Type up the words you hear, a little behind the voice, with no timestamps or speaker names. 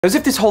As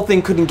if this whole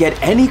thing couldn't get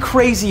any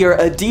crazier,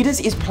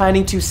 Adidas is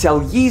planning to sell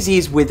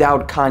Yeezys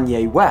without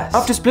Kanye West.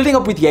 After splitting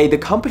up with Ye, the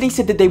company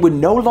said that they would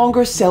no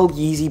longer sell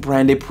Yeezy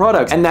branded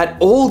products, and that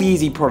all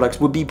Yeezy products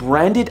would be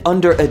branded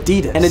under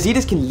Adidas. And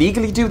Adidas can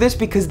legally do this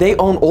because they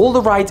own all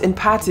the rights and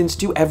patents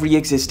to every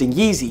existing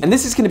Yeezy. And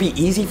this is going to be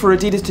easy for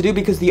Adidas to do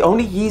because the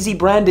only Yeezy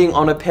branding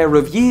on a pair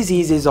of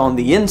Yeezys is on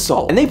the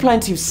insole. And they plan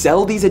to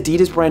sell these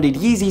Adidas branded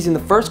Yeezys in the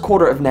first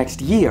quarter of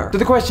next year. So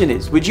the question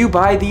is, would you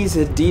buy these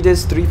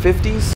Adidas 350s?